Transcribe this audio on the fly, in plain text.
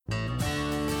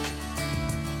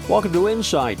Welcome to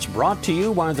Insights, brought to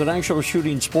you by the National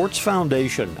Shooting Sports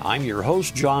Foundation. I'm your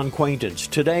host, John Quaintance.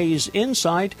 Today's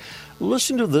Insight,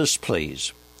 listen to this,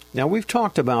 please. Now, we've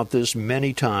talked about this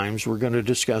many times. We're going to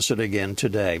discuss it again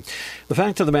today. The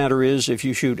fact of the matter is, if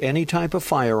you shoot any type of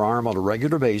firearm on a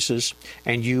regular basis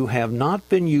and you have not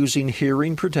been using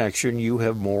hearing protection, you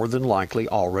have more than likely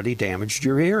already damaged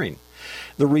your hearing.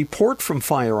 The report from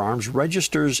firearms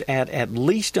registers at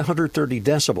least 130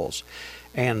 decibels.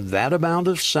 And that amount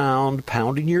of sound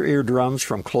pounding your eardrums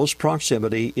from close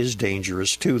proximity is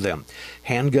dangerous to them.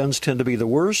 Handguns tend to be the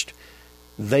worst.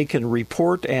 They can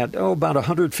report at about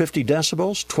 150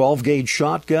 decibels. 12-gauge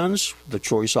shotguns, the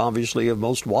choice obviously of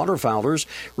most waterfowlers,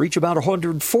 reach about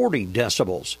 140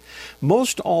 decibels.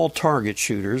 Most all target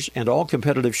shooters and all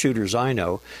competitive shooters I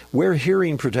know wear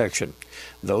hearing protection.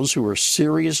 Those who are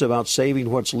serious about saving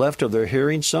what's left of their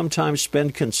hearing sometimes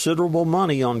spend considerable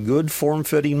money on good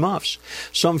form-fitting muffs.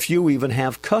 Some few even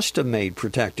have custom-made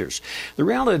protectors. The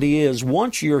reality is,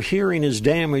 once your hearing is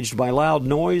damaged by loud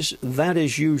noise, that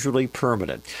is usually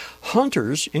permanent.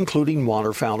 Hunters, including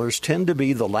waterfowlers, tend to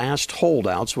be the last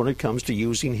holdouts when it comes to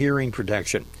using hearing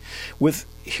protection. With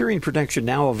hearing protection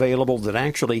now available that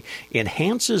actually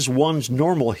enhances one's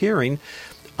normal hearing,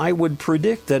 I would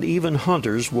predict that even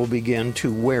hunters will begin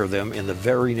to wear them in the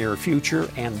very near future,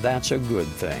 and that's a good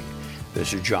thing.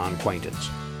 This is John Quaintance.